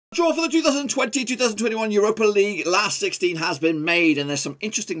Draw for the 2020-2021 Europa League last 16 has been made, and there's some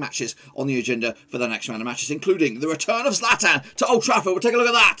interesting matches on the agenda for the next round of matches, including the return of Zlatan to Old Trafford. We'll take a look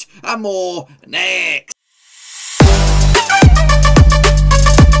at that and more next.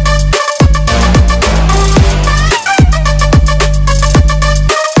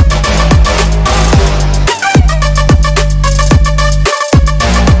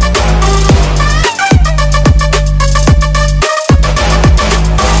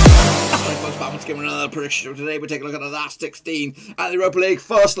 Prediction today. We'll take a look at the last 16 at the Europa League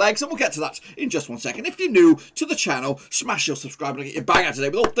first legs, and we'll get to that in just 1 second. If you're new to the channel, smash your subscribe and get your bang out today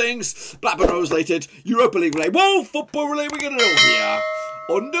with all things Blackburn Rose related, Europa League related, whoa, football related. We're going to do here.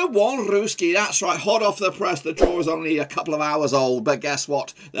 Under one Ruski, that's right, hot off the press. The draw is only a couple of hours old, but guess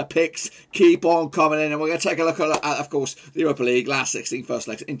what? The picks keep on coming in, and we're going to take a look at, of course, the Europa League last 16 first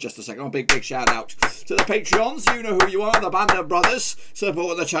legs in just a second. A big shout out to the Patreons. You know who you are, the band of brothers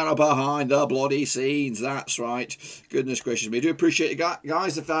supporting the channel behind the bloody scenes. That's right. Goodness gracious me. I do appreciate you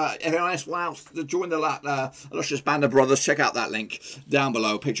guys. If anyone else wants to join the illustrious band of brothers, check out that link down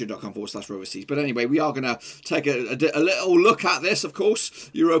below, patreon.com/Roverseas. But anyway, we are going to take a little look at this, of course,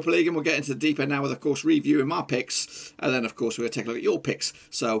 Europa League, and we'll get into the deep end now with, of course, reviewing my picks, and then, of course, we're going to take a look at your picks.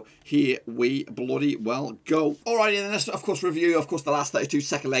 So here we bloody well go. Alrighty, and then let's, of course, review, of course, the last 32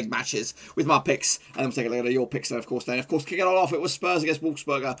 second leg matches with my picks, and then we'll take a look at your picks, and of course, kicking it all off, it was Spurs against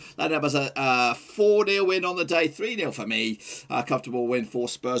Wolfsburger. That was a 4-0 win on the day, 3-0 for me. Comfortable win for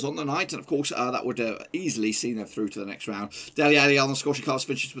Spurs on the night, and of course, that would easily see them through to the next round. Dele Alli on the score sheet, Carlos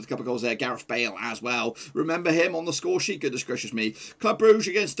finishes with a couple of goals there. Gareth Bale as well. Remember him on the score sheet? Goodness gracious me. Club Brugge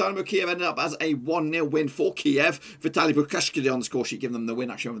against Dinamo Kiev ended up as a 1-0 win for Kiev. Vitaly Bukashkili on the score sheet, giving them the win.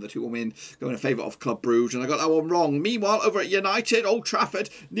 Actually, remember the 2-1 win going in favour of Club Brugge, and I got that one wrong. Meanwhile, over at United, Old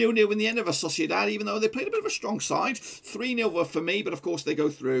Trafford, 0-0 in the end of a Sociedad, even though they played a bit of a strong side. 3-0 for me, but of course they go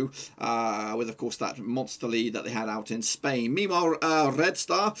through with, of course, that monster lead that they had out in Spain. Meanwhile, Red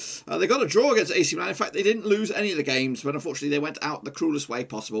Star, they got a draw against AC Milan. In fact, they didn't lose any of the games, but unfortunately they went out the cruelest way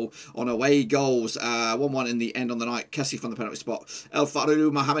possible on away goals. 1-1 in the end on the night. Kessie from the penalty spot. El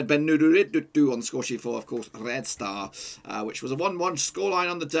Farouk Mohamed Ben Nududu on the score sheet for, of course, Red Star, which was a 1-1 scoreline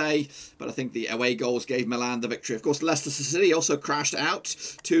on the day, but I think the away goals gave Milan the victory. Of course, Leicester City also crashed out.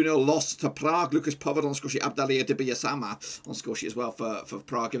 2-0 loss to Prague. Lucas Poved on the score sheet. Abdalia Dibiyasama on the score sheet as well for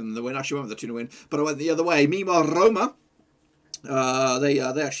Prague, giving them the win. Actually, remember the 2-0 win, but I went the other way. Meanwhile, Roma, they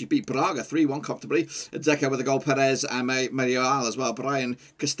actually beat Braga 3-1 comfortably. Dzeka with a goal, Perez and Villarreal as well. Brian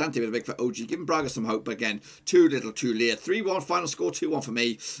Costante with a big for OG, giving Braga some hope, but again, too little too late. 3-1 final score, 2-1 for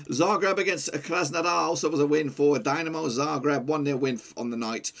me. Zagreb against Krasnodar also was a win for Dinamo Zagreb, 1-0 win on the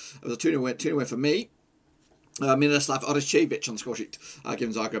night. It was a 2-0 win for me. Miroslav Orešević on the score sheet,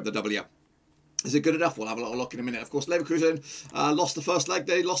 giving Zagreb the W. Is it good enough? We'll have a little look in a minute. Of course, Leverkusen lost the first leg.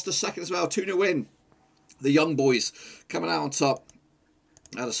 They lost the second as well. 2-0 win. The young boys coming out on top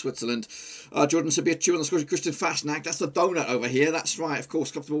out of Switzerland. Jordan Sabiachu on the score, Christian Fashnak. That's the donut over here. That's right, of course.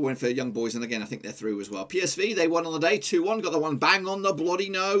 Comfortable win for the young boys. And again, I think they're through as well. PSV, they won on the day. 2-1. Got the one bang on the bloody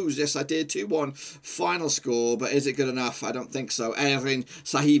nose. Yes, I did. 2-1 final score. But is it good enough? I don't think so. Erin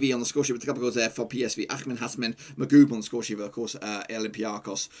Sahivi on the score sheet with a couple of goals there for PSV. Ahmed Hassan Magoob on the score sheet, of course,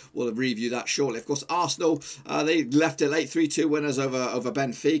 Olympiakos. We'll review that shortly. Of course, Arsenal, they left it late. 3-2 winners over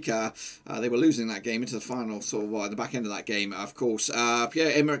Benfica. They were losing that game into the final, sort of, at the back end of that game, of course.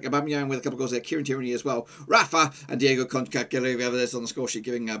 Pierre-Emerick Aubameyang with a couple of goals there. Kieran Tierney as well. Rafa and Diego Conceição on the score sheet,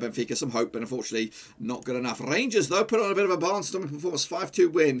 giving Benfica some hope, but unfortunately not good enough. Rangers, though, put on a bit of a barnstorming performance.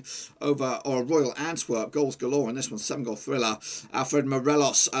 5-2 win over Royal Antwerp. Goals galore in this one. 7-goal thriller. Alfred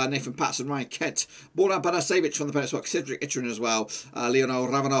Morelos, Nathan Patson, Ryan Kent, Boran Barasevic from the penalty spot. Cedric Itrin as well. Leonel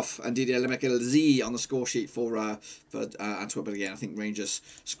Ravanov and Didier Lemekil on the score sheet for Antwerp. But again, I think Rangers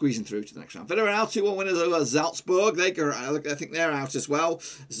squeezing through to the next round. Villarreal 2-1 winners over Salzburg. I think they're out as well.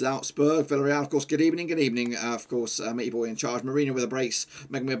 Salzburg, Villarreal, of course, good evening, of course, matey boy in charge, Marina with a brace,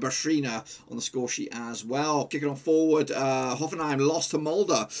 Megmir Bashrina on the score sheet as well. Kicking on forward, Hoffenheim lost to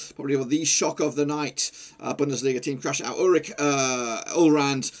Molde, probably the shock of the night. Bundesliga team crashed out. Ulrich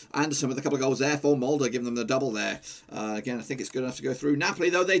Ulrand Anderson with a couple of goals there for Molde, giving them the double there. Again, I think it's good enough to go through. Napoli,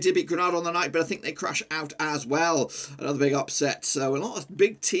 though, they did beat Granada on the night, but I think they crash out as well. Another big upset. So a lot of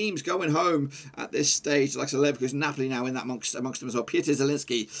big teams going home at this stage, like Leverkusen, Napoli now in that amongst them as well. Peter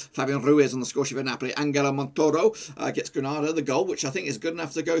Zielinski, Fabian Ruiz is on the score sheet for Napoli. Angelo Montoro gets Granada the goal, which I think is good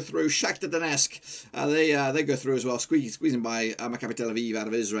enough to go through. Shakhtar Donetsk, they go through as well, squeezing by Maccabi Tel Aviv out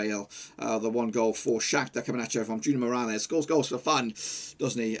of Israel. The 1 goal for Shakhtar coming at you from Junior Morales. Scores goals for fun,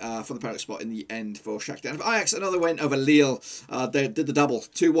 doesn't he? From the penalty spot in the end for Shakhtar. And for Ajax, another win over Lille. They did the double.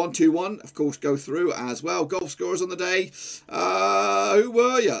 2-1, 2-1. Of course, go through as well. Goal scorers on the day. Who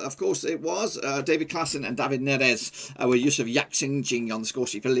were you? Of course, it was David Klassen and David Neres. Were Yusuf Yaksinjing on the score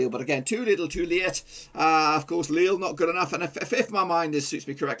sheet for Lille. But again, too little, too late. Of course, Lille not good enough. And if my mind suits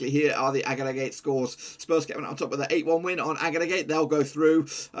me correctly, here are the aggregate scores. Spurs getting on top with an 8-1 win on aggregate. They'll go through.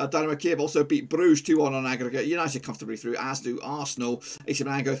 Dinamo Kiev also beat Bruges 2-1 on aggregate. United comfortably through, as do Arsenal. AC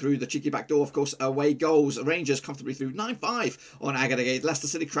Milan go through the cheeky back door, of course, away goals. Rangers comfortably through 9-5 on aggregate. Leicester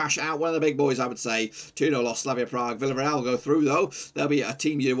City crash out, one of the big boys, I would say. 2-0 loss, Slavia Prague. Villarreal go through, though. They'll be a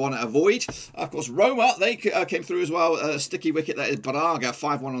team you want to avoid. Of course, Roma, they came through as well. Sticky wicket, that is Braga,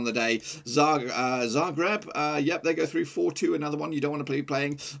 5-1 on the day. Zagreb, yep, they go through 4-2, another one you don't want to be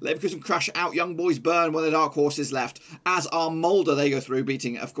playing. Leverkusen crash out, Young Boys burn, one of the dark horses left. As are Molde, they go through,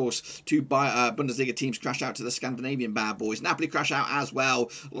 beating, of course, 2 Bundesliga teams crash out to the Scandinavian bad boys. Napoli crash out as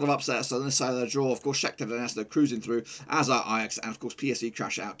well. A lot of upsets on this side of the draw. Of course, Shakhtar Donetsk cruising through, as are Ajax, and of course, PSV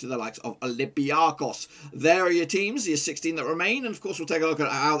crash out to the likes of Olympiakos. There are your teams, your 16 that remain, and of course, we'll take a look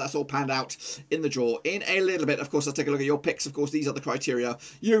at how that's all panned out in the draw in a little bit. Of course, I'll take a look at your picks. Of course, these are the criteria.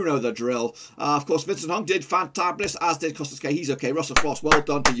 You know the drill. Of course, Vincent Hong did fantabulous, as did Costas K. He's okay. Russell Frost, well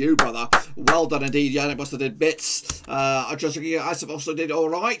done to you, brother. Well done indeed. Yannick Buster did bits. Isaac also did all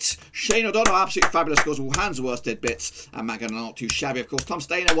right. Shane O'Donnell, absolutely fabulous scores. Hansworth did bits. And Magan not too shabby. Of course, Tom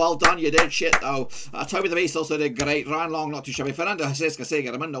Stainer, well done. You did shit, though. Toby the Beast also did great. Ryan Long, not too shabby. Fernando Hesesca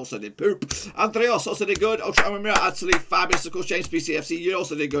Segerman also did poop. Andreas also did good. Ultra Amir, absolutely fabulous. Of course, James PCFC, you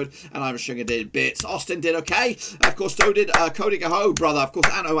also did good. And Ivan Stringer did bits. Austin did okay. Of course, so did Cody Gaho, brother. Of course,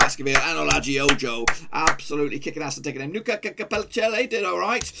 Anno Askavir and Olaji Ojo. Absolutely kicking ass and taking him. Nuka Capelcele did all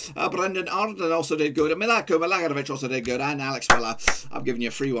right. Brendan Arden also did good. And Milako Malagarovich also did good. And Alex Weller, I'm giving you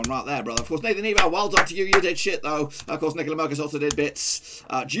a free one right there, brother. Of course, Nathan Eva, well done to you. You did shit, though. Of course, Nicola Merkus also did bits.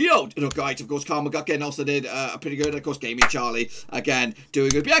 Gio did great. Of course, Carl McGuckin also did pretty good. Of course, Gamey Charlie, again, doing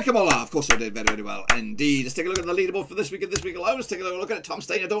good. Bianca Mola, of course, did very, very well indeed. Let's take a look at the leaderboard for this week and this week alone. Let's take a look at it. Tom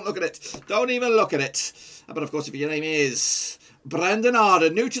Stainer, don't look at it. Don't even look at it. But, of course, if your name is Brendan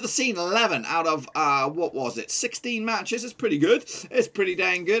Arden, new to the scene, 11 out of, what was it, 16 matches. It's pretty good. It's pretty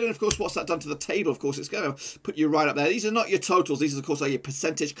dang good. And, of course, what's that done to the table? Of course, it's going to put you right up there. These are not your totals. These, of course, are your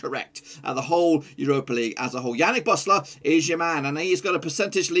percentage correct. The whole Europa League as a whole. Yannick Bustler is your man, and he's got a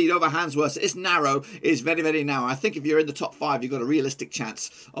percentage lead over Hansworth. It's narrow. It's very, very narrow. I think if you're in the top 5, you've got a realistic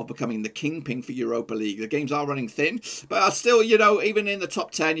chance of becoming the kingpin for Europa League. The games are running thin, but still, you know, even in the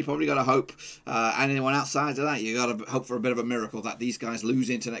top 10, you probably got to hope. And anyone outside of that, you got to hope for a bit of a miracle that these guys lose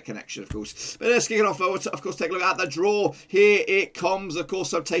internet connection, of course. But let's kick it off. Of course, take a look at the draw. Here it comes. Of course,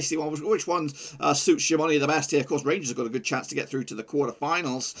 some tasty one. Which one suits your money the best here? Of course, Rangers have got a good chance to get through to the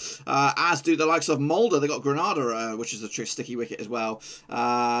quarterfinals, as do the likes of Molde. They got Granada, which is a sticky wicket as well.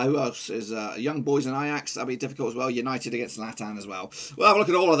 Who else is Young Boys and Ajax? That'll be difficult as well. United against Latan as well. We'll have a look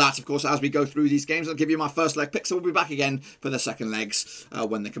at all of that, of course, as we go through these games. I'll give you my first leg picks, so we'll be back again for the second legs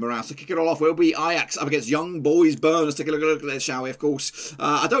when they come around. So kick it all off. We'll be Ajax up against Young Boys Burn. Let's take a look at this, shall we? Of course.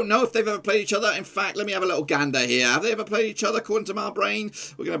 I don't know if they've ever played each other. In fact, let me have a little gander here. Have they ever played each other, according to my brain?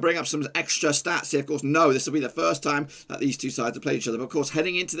 We're going to bring up some extra stats here. Of course, no. This will be the first time that these two sides have played each other. But, of course,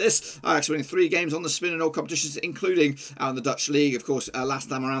 heading into this, Ajax winning 3 games on the spin in all competitions, including out in the Dutch League. Of course, last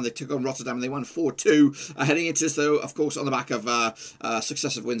time around, they took on Rotterdam and they won 4-2. Heading into this, though, of course, on the back of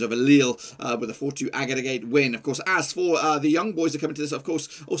successive wins over Lille with a 4-2 aggregate win. Of course, as for the Young Boys that come into this, of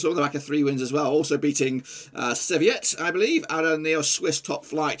course, also on the back of 3 wins as well. Also beating Seviet, I believe, out of the Swiss top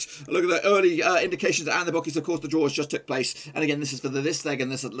flight. Look at the early indications and the bookies. Of course, the draws just took place. And again, this is for this leg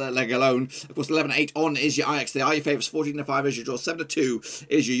and this leg alone. Of course, 11-8 on is your Ajax. They are your favourites. 14-5 is your draw. 7-2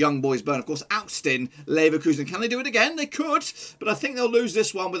 is your Young Boys Burn. Of course, Austin, Leverkusen. Can they do it again? They could. But I think they'll lose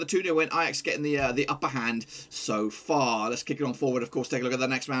this one with a 2-0 win. Ajax getting the upper hand so far. Let's kick it on forward. Of course, take a look at the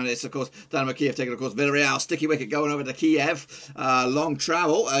next round. It's, of course, Dinamo Kiev taking, of course, Villarreal. Sticky wicket going over to Kiev. Long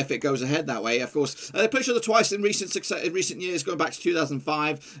travel if it goes ahead that way. Of course, they played each other twice in recent years, going back to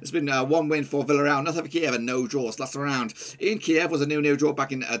 2005. It's been 1 win for Villarreal, nothing for Kiev, and no draws. Last round in Kiev was a 0-0 draw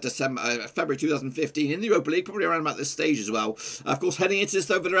back in February 2015 in the Europa League, probably around about this stage as well. Of course, heading into this,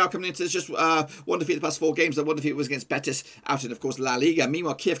 though, Villarreal coming into this just 1 defeat the past 4 games. The 1 defeat was against Betis out in, of course, La Liga.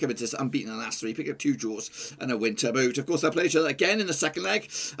 Meanwhile, Kiev coming into this unbeaten in the last 3, picking up 2 draws and a win to boot. Of course, they'll play each other again in the second leg,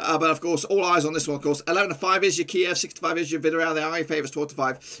 but of course, all eyes on this one. Of course, 11-5 is your Kiev, 6-5 is your Villarreal. They are your favourites.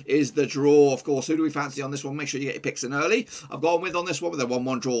 12-5 is the draw. Of course, who do we fancy on this one? Make sure you get your picks in early. I've gone with on this one with a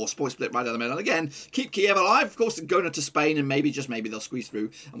 1-1 draw. Point split right down the middle. And again, keep Kiev alive. Of course, going into Spain, and maybe, just maybe, they'll squeeze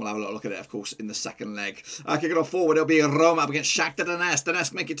through. And we'll have a little look at it, of course, in the second leg. Kicking off forward, it'll be Roma up against Shakhtar Donetsk.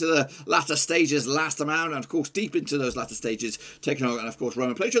 Donetsk make it to the latter stages last round. And, of course, deep into those latter stages, taking on, and, of course,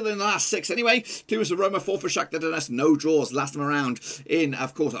 Roma played each other in the last 6 anyway. 2 was for Roma, 4 for Shakhtar Donetsk. No draws last time around in,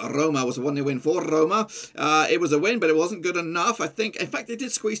 of course, Roma was a 1-0 win for Roma. It was a win, but it wasn't good enough, I think. In fact, they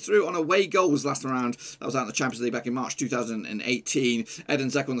did squeeze through on away goals last time around. That was out in the Champions League back in March 2018. Edin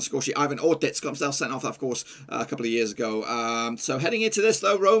Dzeko on the score sheet. Ivan Ortiz got himself sent off, of course, a couple of years ago. So heading into this,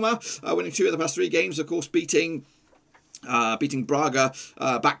 though, Roma winning 2 of the past 3 games, of course, beating Braga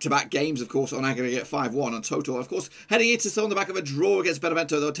back-to-back games, of course, on aggregate 5-1 on total. Of course, heading into on the back of a draw against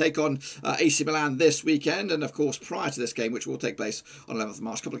Benevento, they'll take on AC Milan this weekend, and of course, prior to this game, which will take place on 11th of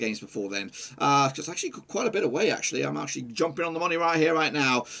March, a couple of games before then. It's actually quite a bit away, actually. I'm actually jumping on the money right here, right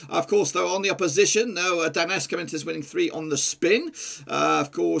now. Of course, though, on the opposition, Donetsk coming into this winning 3 on the spin.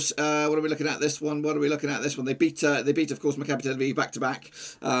 Of course, what are we looking at this one? They beat, of course, Maccabi Tel Aviv back-to-back,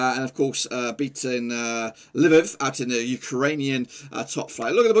 and of course, beating Lviv out in the Ukrainian top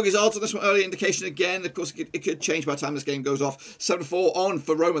flight. Look at the bookies odds on this one. Early indication again. Of course, it could change by the time this game goes off. 7-4 on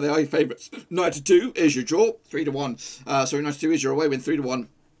for Roma. They are your favourites. 9-2 is your draw. 3-1. Sorry, 9-2 is your away win. 3-1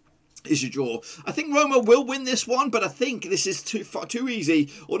 is your draw. I think Roma will win this one, but I think this is too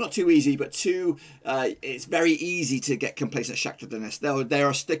easy, or not too easy, but it's very easy to get complacent at Shakhtar Donetsk. They're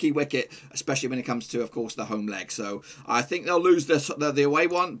a sticky wicket, especially when it comes to, of course, the home leg. So I think they'll lose the away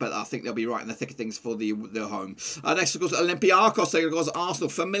one, but I think they'll be right in the thick of things for the home. Next, of course, Olympiakos taking on Arsenal.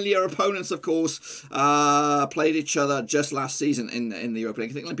 Familiar opponents, of course, played each other just last season in the Europa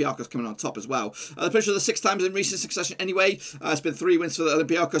League. I think Olympiakos coming on top as well. The picture of the 6 times in recent succession anyway. It's been 3 wins for the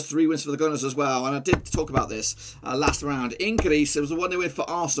Olympiakos, 3 wins for the Gunners as well, and I did talk about this last round in Greece. It was a 1-0 win for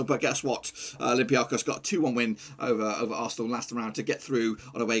Arsenal, but guess what? Olympiakos got a 2-1 win over Arsenal last round to get through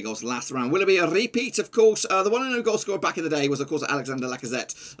on away goals last round. Will it be a repeat? Of course, the 1-0 goal scorer back in the day was, of course, Alexander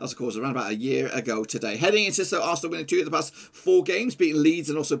Lacazette. That was, of course, around about a year ago today. Heading into so Arsenal winning 2 of the past 4 games, beating Leeds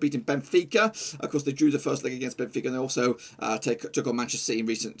and also beating Benfica. Of course, they drew the first leg against Benfica, and they also took on Manchester City in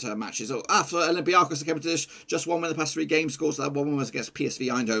recent matches. So after Olympiakos, they came into this just 1 win in the past 3 games. Of course, that 1 was against PSV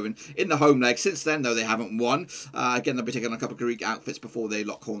Eindhoven in the home leg. Since then, though, they haven't won. Again, they'll be taking on a couple of Greek outfits before they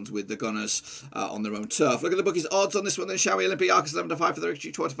lock horns with the Gunners on their own turf. Look at the bookies odds on this one then, shall we? Olympiakos 11-5 for the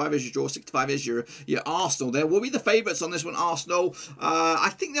victory, 25 is your draw, 65 is your Arsenal. There will be the favourites on this one, Arsenal. I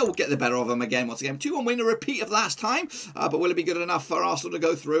think they will get the better of them again once again. 2-1 win, a repeat of last time, but will it be good enough for Arsenal to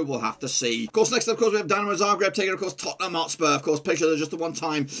go through? We'll have to see. Of course, next up, of course, we have Dinamo Zagreb taking, of course, Tottenham Hotspur. Of course, played each other just the one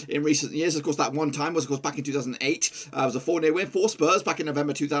time in recent years. Of course, that one time was, of course, back in 2008. It was a 4-0 win for Spurs back in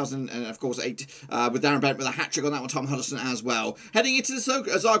November 2000, and of course, 8 with Darren Bent with a hat-trick on that one, Tom Huddleston as well. Heading into the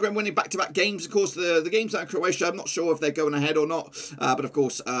Zagreb winning back-to-back games. Of course, the games out in Croatia, I'm not sure if they're going ahead or not, but of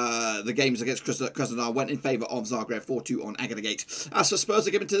course, the games against Krasnodar went in favour of Zagreb, 4-2 on aggregate. As for Spurs,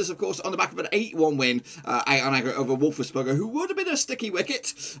 are given to this, of course, on the back of an 8-1 win on aggregate over Wolfsburg, who would have been a sticky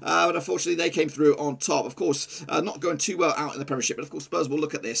wicket, but unfortunately they came through on top. Of course, not going too well out in the Premiership, but of course Spurs will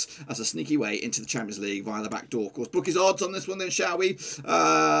look at this as a sneaky way into the Champions League via the back door. Of course, bookies odds on this one then, shall we?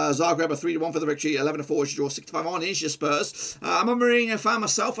 Zagreb are 3-1 for the victory, 11-4 is your draw, 65 on is your Spurs. I'm a Mourinho fan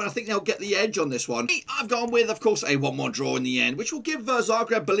myself, and I think they'll get the edge on this one. I've gone with, of course, a 1-1 draw in the end, which will give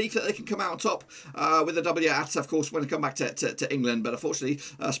Zagreb belief that they can come out on top with a W at, of course, when they come back to England. But unfortunately,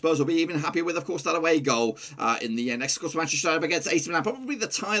 Spurs will be even happier with, of course, that away goal in the end. Next, of course, Manchester United against AC Milan. Probably the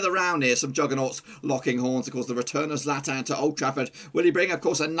tie of the round here. Some juggernauts locking horns. Of course, the return of Zlatan to Old Trafford. Will he bring, of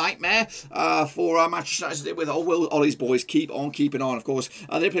course, a nightmare for Manchester United with will Ollie's boys keep on keeping on, of course.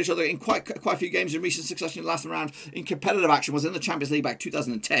 They played each other in quite a few games in recent succession. Last round in competitive action was in the Champions League back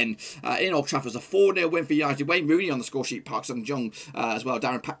 2010 in Old Trafford. It was a 4-0 win for United. Wayne Rooney on the score sheet, Park Sung-jung as well,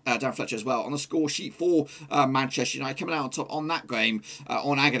 Darren Fletcher as well on the score sheet for Manchester United, coming out on top on that game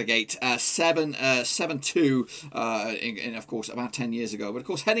on aggregate 7-2 in of course about 10 years ago. But of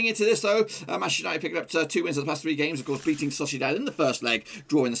course, heading into this though, Manchester United picking up 2 wins of the past 3 games. Of course, beating Sociedad in the first leg,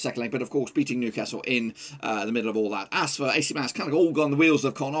 drawing the second leg, but of course beating Newcastle in the middle of all that. As for AC Milan, it's kind of all gone, the wheels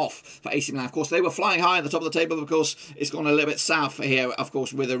have gone off for AC Milan. Of course, they were flying high at the top of the table, but of course it's gone a little bit south here, of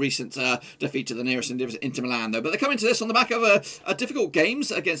course, with a recent defeat to the nearest and dearest Inter Milan though. But they're coming to this on the back of a difficult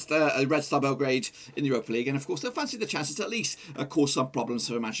games against Red Star Belgrade in the Europa League, and of course they'll fancy the chances to at least cause some problems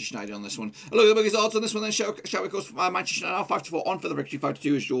for Manchester United on this one. A look at the biggest odds on this one then, shall we? Of course, Manchester United 5-4 on for the victory,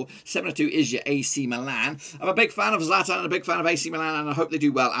 5-2 is your, 7-2 is your AC Milan. I'm a big fan of Zlatan and a big fan of AC Milan, and I hope they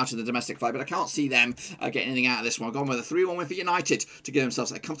do well out in the domestic fight, but I can't see them getting anything out of this one. I've gone with a 3-1 win for United to give themselves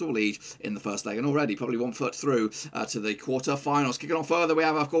a comfortable lead in the first leg, and already probably 1 foot through to the quarter-finals. Kicking on further, we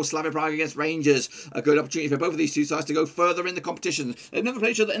have, of course, Slavia Prague against Rangers. A good opportunity for both of these two sides to go further in the competition. They've never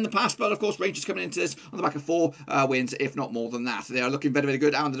played each other in the past, but of course, Rangers coming into this on the back of 4 wins, if not more than that. They are looking very, very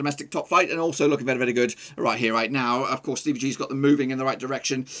good out in the domestic top flight, and also looking very, very good right here, right now. Of course, Stevie G's got them moving in the right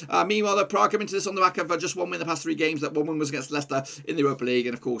direction. Meanwhile, Prague coming into this on the back of just 1 win in the past 3 games. That 1 win was against Leicester in the Europa League,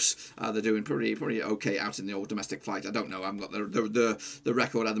 and of course, they're doing pretty okay out in the old domestic flight. I don't know, I haven't got the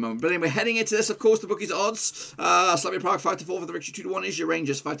record at the moment. But anyway, heading into this, of course, the bookies' odds. Slavia Prague 5-4 for the victory, 2-1 is your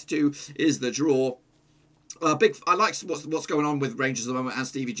Rangers, 5-2 is the draw. I like what's going on with Rangers at the moment and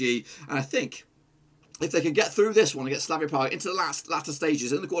Stevie G, and I think if they can get through this one and get Slavia Prague into the latter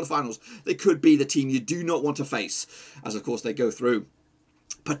stages in the quarterfinals, they could be the team you do not want to face, as of course they go through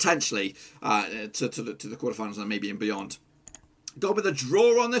potentially to the quarterfinals and maybe and beyond. Go with a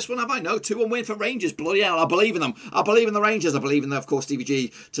draw on this one, have I? No, 2-1 win for Rangers. Bloody hell, I believe in them. I believe in the Rangers. I believe in, of course, Stevie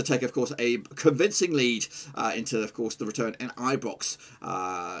G to take, of course, a convincing lead into, of course, the return in Ibrox,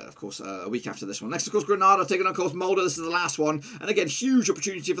 of course, a week after this one. Next, of course, Granada taking on, of course, Molde. This is the last one. And again, huge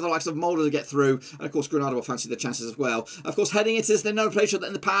opportunity for the likes of Molde to get through. And, of course, Granada will fancy their chances as well. Of course, heading into this, they've never played each other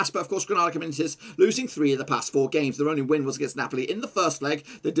in the past, but, of course, Granada coming into this, losing 3 of the past 4 games. Their only win was against Napoli in the first leg.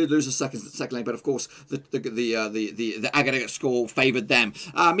 They did lose the second leg, but, of course, the aggregate score favoured them.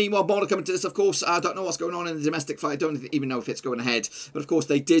 Meanwhile, Molde coming to this, of course, I don't know what's going on in the domestic fight. I don't even know if it's going ahead. But, of course,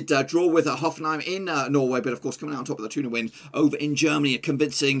 they did draw with Hoffenheim in Norway, but, of course, coming out on top of the 2-0 win over in Germany. A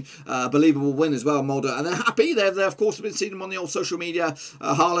convincing, believable win as well, Molde. And they're happy. They've of course, been seeing them on the old social media.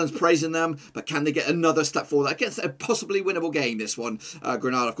 Haaland's praising them, but can they get another step forward against a possibly winnable game, this one?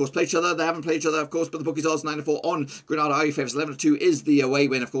 Granada, of course, play each other. They haven't played each other, of course, but the bookies odds 9-4 on Granada. Are you favourites? 11-2 is the away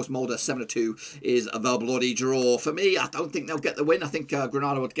win. Of course, Molde 7-2 is the bloody draw. For me, I don't think they'll get the win. I think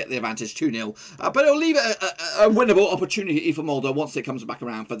Granada would get the advantage 2-0, but it'll leave a winnable opportunity for Molde once it comes back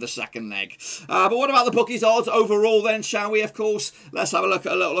around for the second leg. But what about the bookies odds overall then, shall we? Of course, let's have a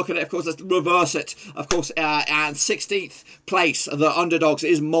little look at it. Of course, let's reverse it. Of course, and 16th place, the underdogs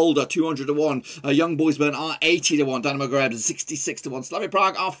is Molde, 200-1. Young Boysburn are 80-1. Dinamo Zagreb 66-1. Slavia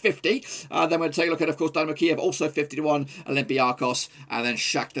Prague are 50. Then we'll take a look at, of course, Dinamo Kiev also 50-1. Olympiakos, and then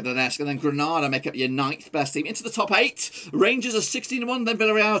Shakhtar Donetsk, and then Granada make up your 9th best team into the top 8. Rangers are 16-1. Then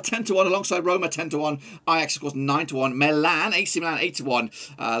Villarreal 10-1 alongside Roma 10-1. Ajax, of course, 9-1. Milan, AC Milan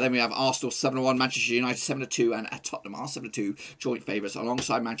 8-1. Then we have Arsenal 7-1. Manchester United 7-2, and Tottenham are 7-2 joint favourites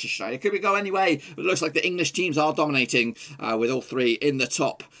alongside Manchester United. Could we go anyway? It looks like the English teams are dominating with all 3 in the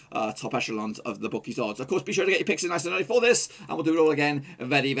top echelons of the bookies odds. Of course, be sure to get your picks in nice and early for this, and we'll do it all again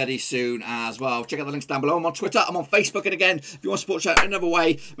very, very soon as well. Check out the links down below. I'm on Twitter, I'm on Facebook, and again, if you want to support the channel in another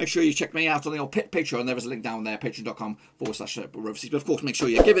way, make sure you check me out on the old Patreon. There is a link down there, patreon.com/Roverseas. But of course, make sure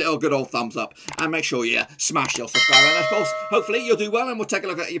you give it a good old thumbs up, and make sure you smash your subscribe. And of course, hopefully you'll do well, and we'll take a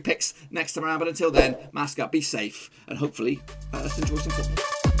look at your picks next time around. But until then, mask up, be safe, and hopefully let's enjoy some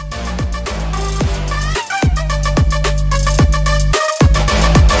football.